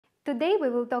Today we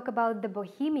will talk about the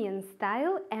Bohemian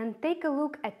style and take a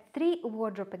look at 3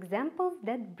 wardrobe examples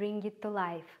that bring it to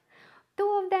life.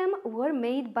 2 of them were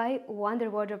made by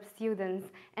Wonder Wardrobe students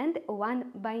and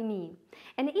 1 by me.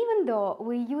 And even though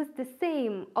we use the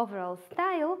same overall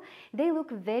style, they look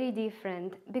very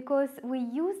different because we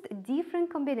used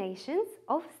different combinations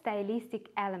of stylistic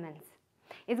elements.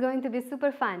 It's going to be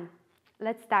super fun.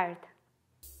 Let's start!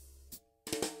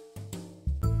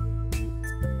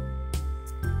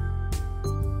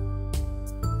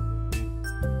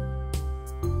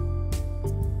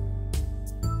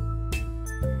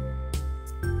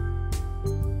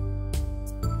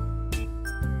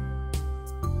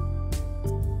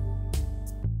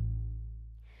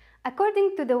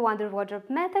 According to the Wonder Wardrobe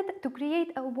method, to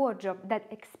create a wardrobe that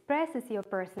expresses your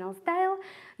personal style,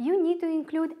 you need to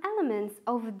include elements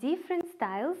of different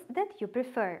styles that you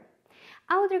prefer.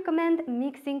 I would recommend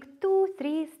mixing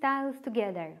 2-3 styles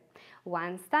together.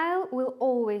 One style will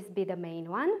always be the main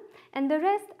one, and the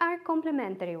rest are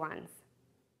complementary ones.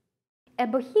 A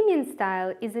Bohemian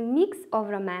style is a mix of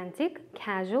romantic,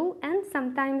 casual, and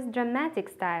sometimes dramatic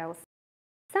styles.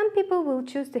 Some people will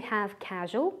choose to have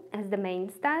casual as the main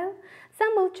style,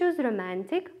 some will choose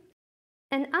romantic,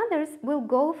 and others will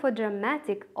go for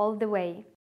dramatic all the way.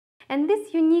 And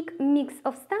this unique mix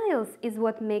of styles is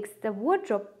what makes the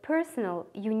wardrobe personal,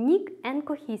 unique and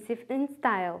cohesive in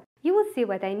style. You will see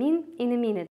what I mean in a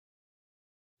minute.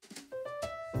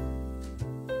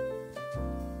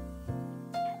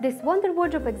 This Wonder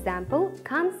Wardrobe example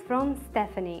comes from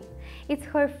Stephanie. It's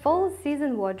her fall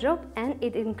season wardrobe and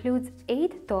it includes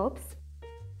 8 tops,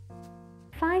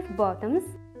 5 bottoms,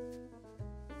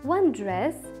 1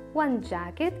 dress, 1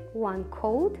 jacket, 1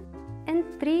 coat and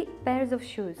 3 pairs of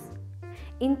shoes.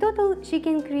 In total, she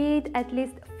can create at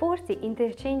least 40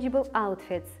 interchangeable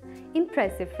outfits.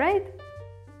 Impressive, right?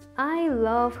 I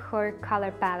love her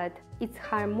color palette. It's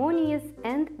harmonious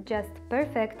and just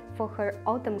perfect for her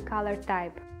autumn color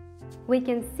type. We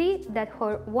can see that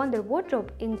her Wonder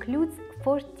Wardrobe includes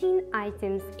 14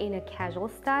 items in a casual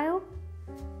style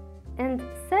and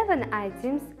 7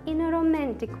 items in a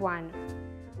romantic one.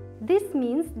 This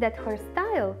means that her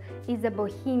style is a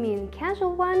bohemian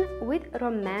casual one with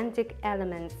romantic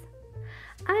elements.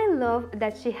 I love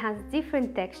that she has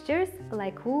different textures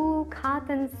like wool,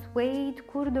 cotton, suede,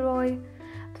 corduroy,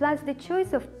 plus the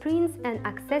choice of prints and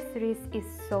accessories is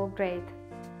so great.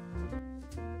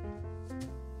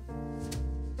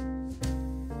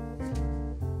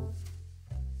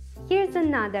 Here's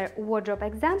another wardrobe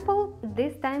example,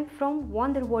 this time from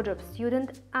Wonder Wardrobe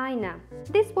student Aina.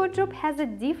 This wardrobe has a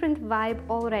different vibe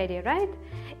already, right?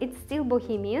 It's still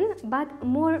bohemian, but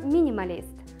more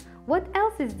minimalist. What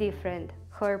else is different?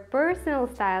 Her personal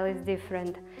style is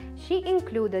different. She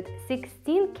included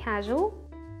 16 casual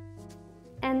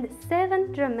and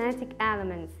 7 dramatic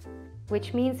elements,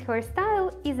 which means her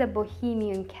style is a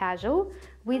bohemian casual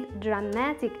with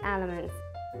dramatic elements.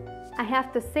 I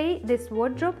have to say, this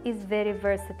wardrobe is very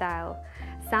versatile.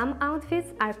 Some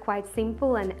outfits are quite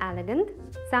simple and elegant,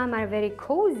 some are very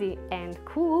cozy and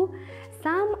cool,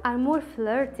 some are more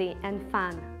flirty and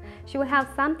fun. She will have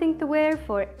something to wear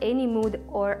for any mood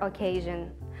or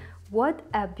occasion. What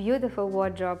a beautiful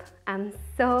wardrobe! I'm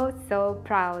so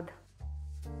proud!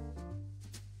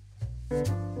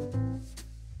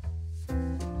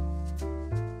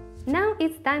 Now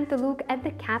it's time to look at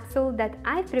the capsule that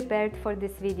I've prepared for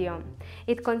this video.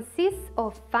 It consists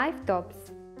of 5 tops,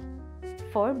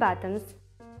 4 bottoms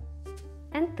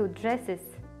and 2 dresses.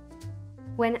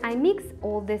 When I mix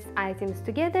all these items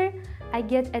together, I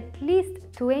get at least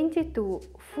 22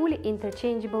 fully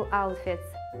interchangeable outfits.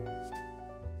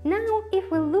 Now,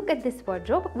 if we look at this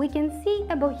wardrobe, we can see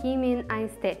a bohemian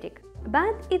aesthetic.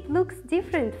 But it looks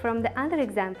different from the other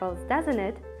examples, doesn't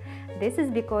it? This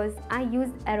is because I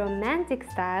used a romantic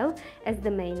style as the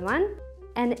main one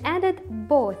and added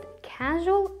both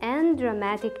casual and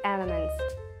dramatic elements.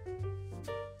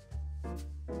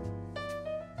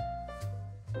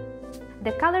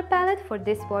 The color palette for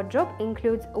this wardrobe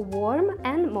includes warm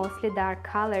and mostly dark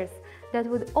colors that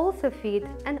would also fit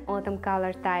an autumn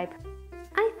color type.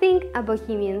 I think a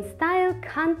bohemian style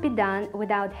can't be done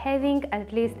without having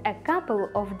at least a couple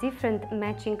of different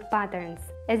matching patterns.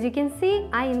 As you can see,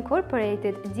 I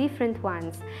incorporated different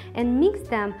ones and mixed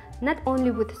them not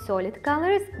only with solid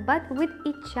colors but with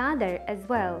each other as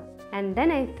well. And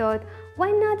then I thought,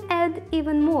 why not add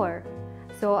even more?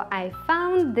 So I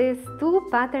found these 2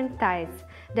 pattern ties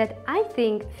that I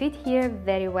think fit here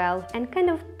very well and kind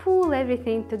of pull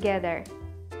everything together.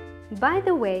 By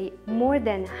the way, more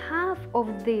than half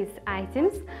of these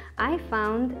items I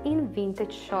found in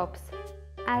vintage shops.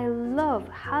 I love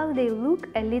how they look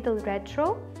a little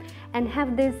retro and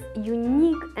have these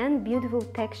unique and beautiful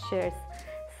textures,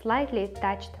 slightly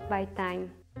touched by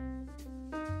time.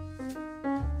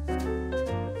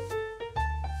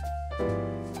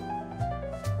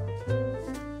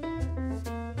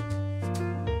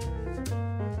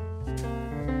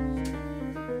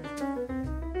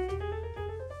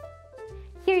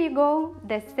 Here you go,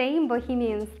 the same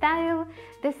bohemian style,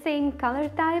 the same color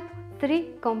type,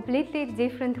 3 completely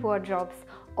different wardrobes.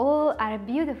 All are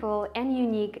beautiful and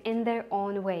unique in their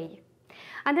own way.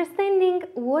 Understanding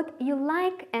what you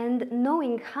like and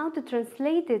knowing how to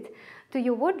translate it to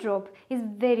your wardrobe is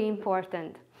very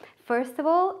important. First of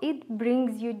all, it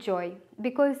brings you joy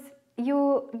because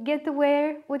you get to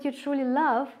wear what you truly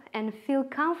love and feel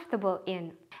comfortable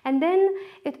in. And then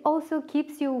it also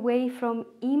keeps you away from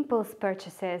impulse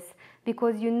purchases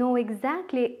because you know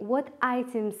exactly what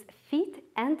items fit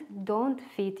and don't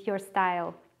fit your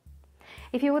style.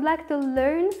 If you would like to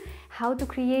learn how to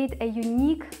create a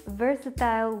unique,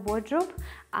 versatile wardrobe,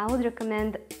 I would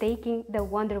recommend taking the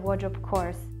Wonder Wardrobe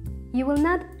course. You will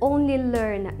not only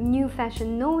learn new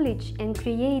fashion knowledge and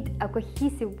create a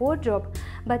cohesive wardrobe,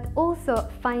 but also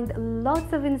find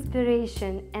lots of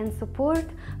inspiration and support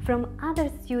from other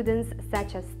students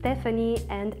such as Stephanie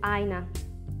and Aina.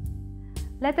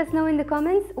 Let us know in the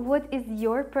comments what is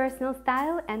your personal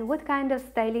style and what kind of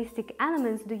stylistic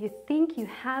elements do you think you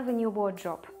have in your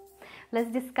wardrobe.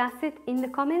 Let's discuss it in the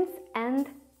comments and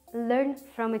learn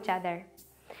from each other.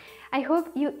 I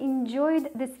hope you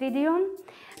enjoyed this video.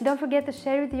 Don't forget to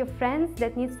share with your friends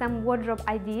that need some wardrobe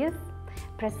ideas.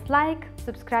 Press like,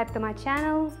 subscribe to my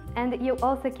channel, and you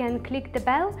also can click the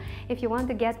bell if you want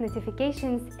to get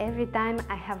notifications every time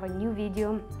I have a new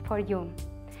video for you.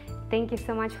 Thank you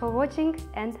so much for watching,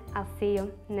 and I'll see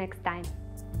you next time.